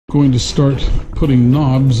going to start putting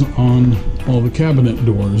knobs on all the cabinet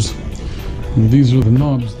doors. And these are the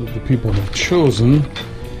knobs that the people have chosen.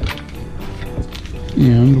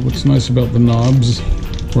 And what's nice about the knobs,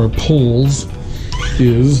 or pulls,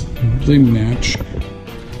 is they match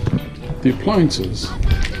the appliances.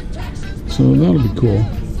 So that'll be cool.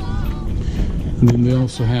 And then they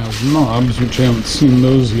also have knobs, which I haven't seen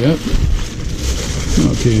those yet.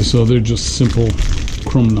 Okay, so they're just simple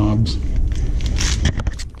chrome knobs.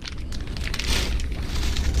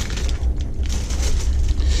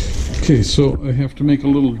 Okay, so I have to make a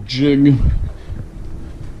little jig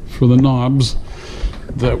for the knobs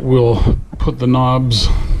that will put the knobs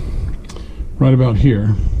right about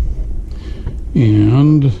here.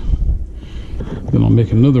 And then I'll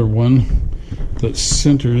make another one that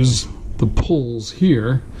centers the pulls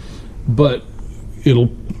here, but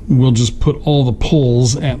we'll just put all the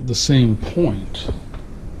pulls at the same point.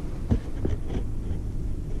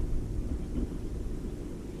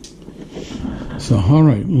 So, all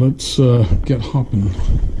right, let's get hopping.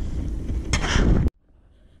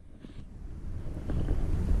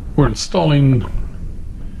 We're installing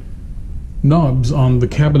knobs on the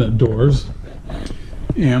cabinet doors,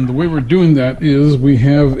 and the way we're doing that is we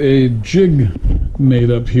have a jig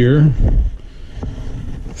made up here,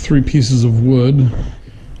 3 pieces of wood.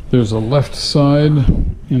 There's a left side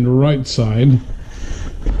and a right side.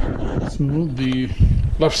 So the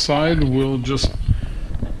left side will just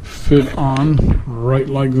fit on right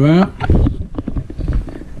like that.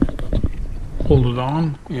 Hold it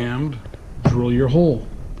on and drill your hole.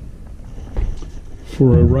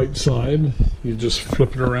 For a right side, you just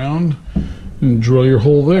flip it around and drill your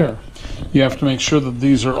hole there. You have to make sure that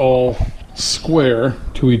these are all square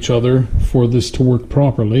to each other for this to work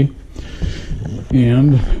properly.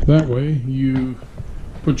 And that way you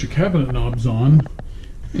put your cabinet knobs on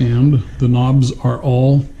and the knobs are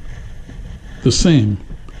all the same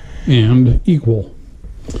and equal,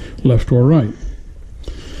 left or right.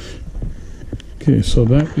 Okay, so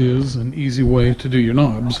that is an easy way to do your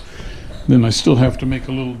knobs. Then I still have to make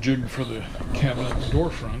a little jig for the cabinet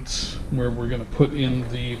door fronts where we're going to put in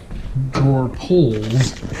the drawer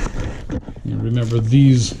pulls. And remember,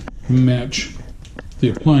 these match the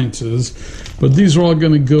appliances, but these are all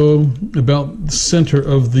going to go about the center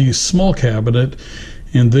of the small cabinet,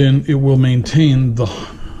 and then it will maintain the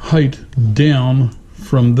height down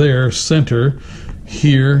from there, center,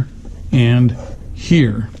 here, and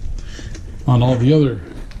here on all the other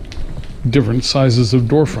different sizes of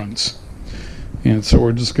door fronts. And so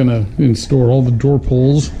we're just going to install all the door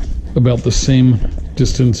pulls about the same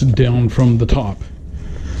distance down from the top.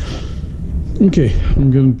 Okay, I'm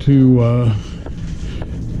going to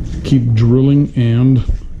keep drilling and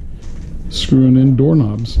screwing in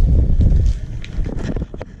doorknobs.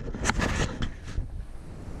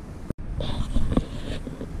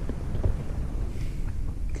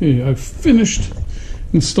 Okay, I've finished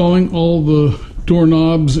installing all the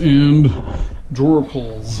doorknobs and drawer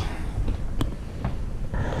pulls.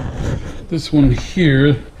 This one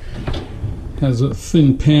here has a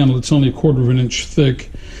thin panel. It's only 1/4 of an inch thick,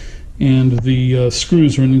 and the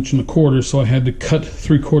screws are 1 1/4 inches, so I had to cut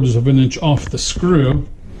 3/4 of an inch off the screw,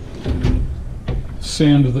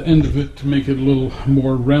 sand the end of it to make it a little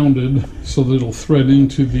more rounded so that it'll thread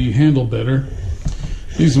into the handle better.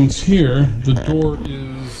 These ones here, the door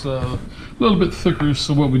is a little bit thicker,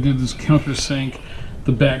 so what we did is countersink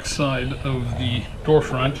the back side of the door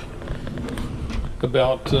front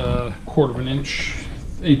about 1/4 of an inch,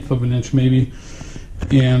 1/8 of an inch maybe,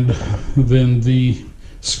 and then the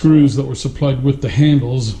screws that were supplied with the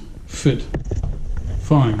handles fit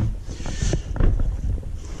fine.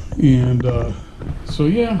 And so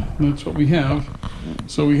yeah, that's what we have.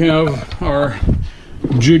 So we have our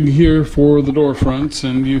jig here for the door fronts,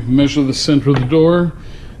 and you measure the center of the door.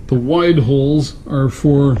 The wide holes are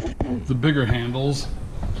for the bigger handles,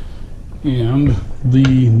 and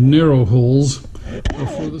the narrow holes are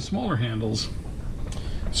for the smaller handles.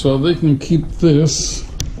 So they can keep this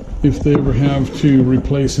if they ever have to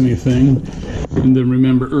replace anything. And then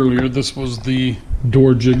remember earlier, this was the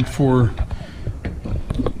door jig for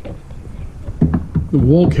the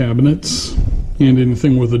wall cabinets and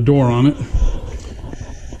anything with a door on it.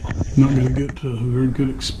 Not going to get a very good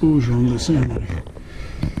exposure on this anyway.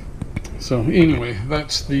 So anyway,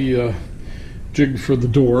 that's the jig for the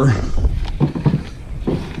door.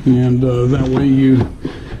 And that way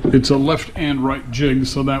it's a left and right jig,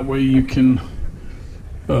 so that way you can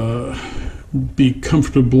be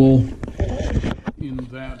comfortable in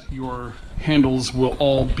that your handles will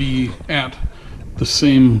all be at the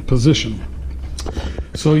same position.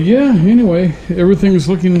 So yeah, anyway, everything's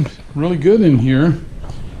looking really good in here.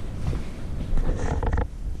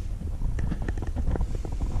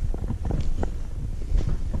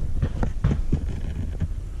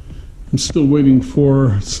 still waiting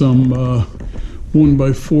for some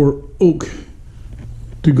 1x4 oak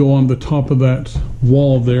to go on the top of that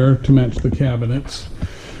wall there to match the cabinets.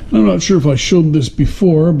 I'm not sure if I showed this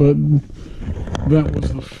before, but that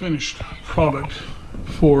was the finished product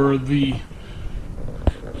for the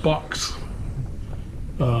box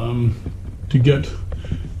to get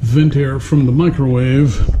vent air from the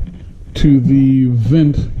microwave to the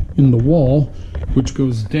vent in the wall, which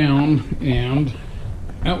goes down and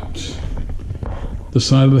out the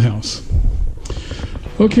side of the house.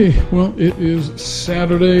 Okay, well, it is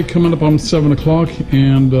Saturday, coming up on 7 o'clock,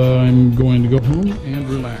 and I'm going to go home and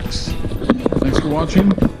relax. Thanks for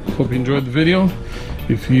watching. Hope you enjoyed the video.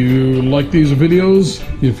 If you like these videos,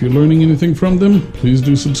 if you're learning anything from them, please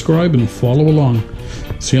do subscribe and follow along.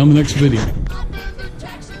 See you on the next video.